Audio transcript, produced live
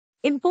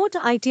Import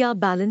ITR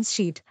balance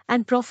sheet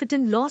and profit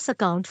and loss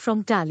account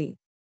from Tally.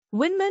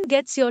 Winman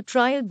gets your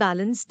trial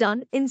balance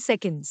done in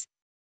seconds.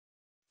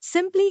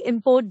 Simply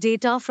import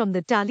data from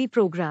the Tally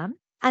program,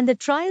 and the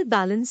trial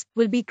balance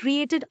will be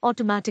created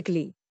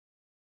automatically.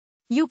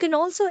 You can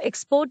also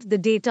export the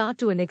data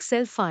to an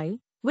Excel file,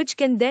 which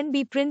can then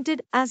be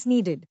printed as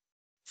needed.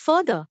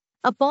 Further,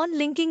 upon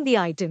linking the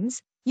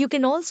items, you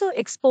can also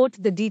export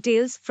the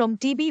details from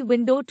TB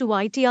window to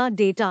ITR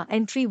Data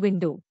entry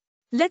window.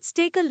 Let's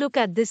take a look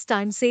at this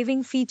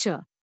time-saving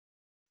feature.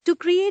 To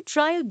create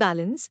trial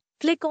balance,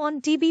 click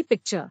on TB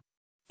picture.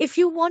 If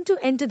you want to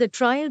enter the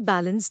trial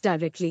balance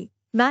directly,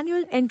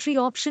 manual entry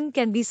option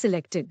can be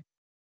selected.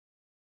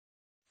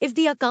 If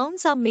the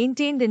accounts are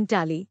maintained in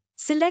Tally,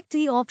 select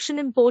the option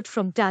Import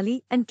from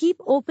Tally and keep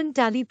Open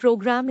Tally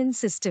program in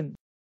system.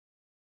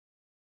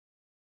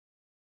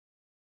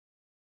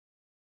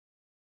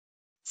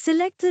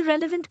 Select the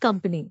relevant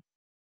company.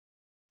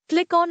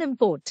 Click on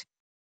Import.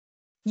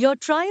 Your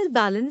trial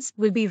balance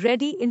will be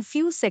ready in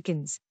few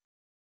seconds.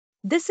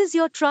 This is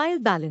your trial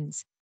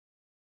balance.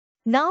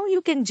 Now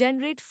you can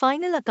generate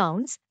final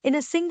accounts in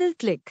a single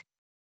click.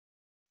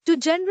 To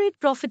generate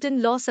profit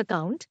and loss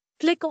account,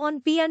 click on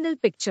P&L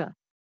picture.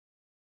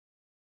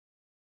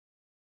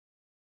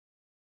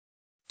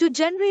 To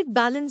generate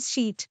balance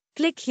sheet,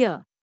 click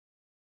here.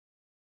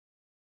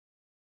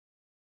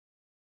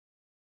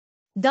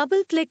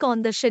 Double-click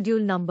on the schedule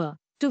number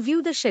to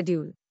view the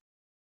schedule.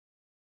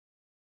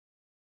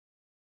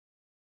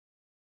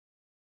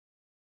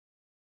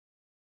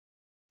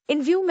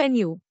 In View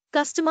menu,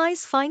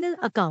 customize final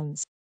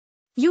accounts.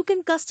 You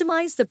can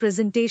customize the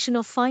presentation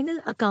of final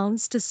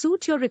accounts to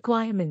suit your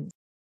requirements.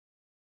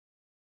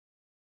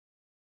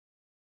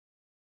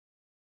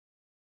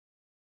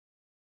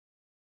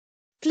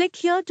 Click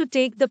here to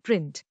take the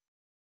print.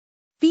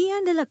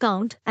 P&L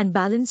account and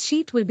balance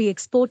sheet will be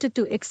exported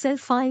to Excel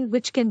file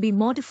which can be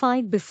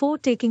modified before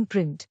taking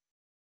print.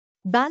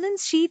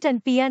 Balance sheet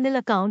and P&L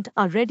account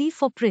are ready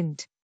for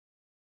print.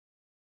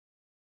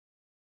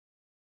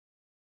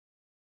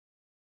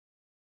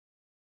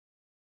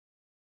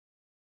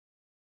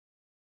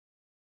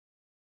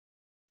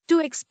 To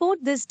export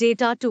this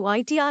data to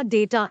ITR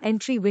Data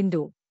entry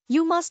window,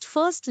 you must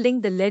first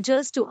link the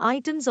ledgers to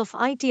items of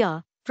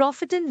ITR,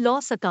 profit and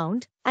loss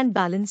account, and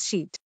balance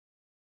sheet.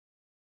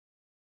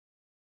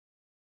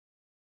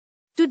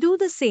 To do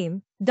the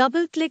same,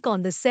 double-click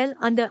on the cell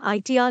under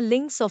ITR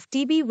links of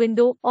TB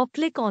window or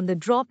click on the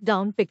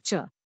drop-down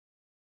picture.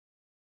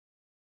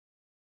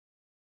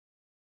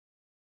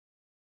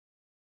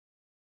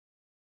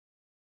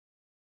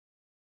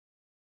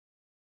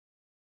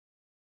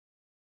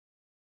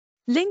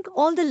 Link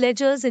all the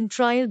ledgers in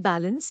trial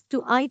balance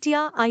to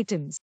ITR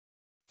items.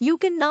 You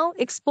can now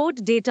export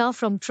data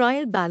from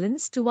trial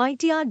balance to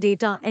ITR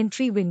Data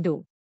entry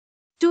window.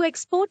 To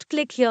export,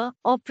 click here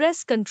or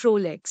press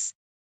Ctrl X.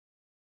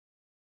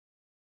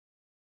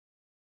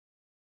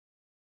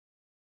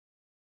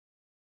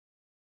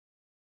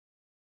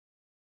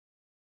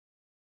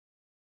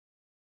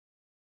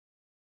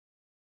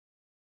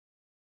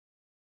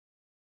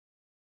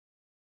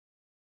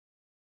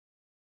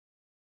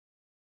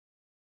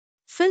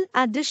 Fill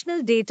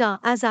additional data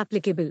as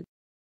applicable.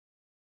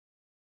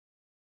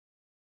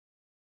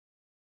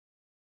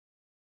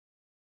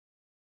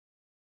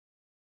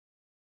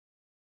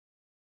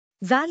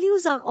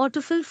 Values are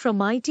autofilled from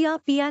ITR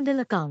P&L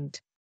account.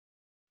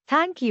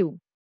 Thank you.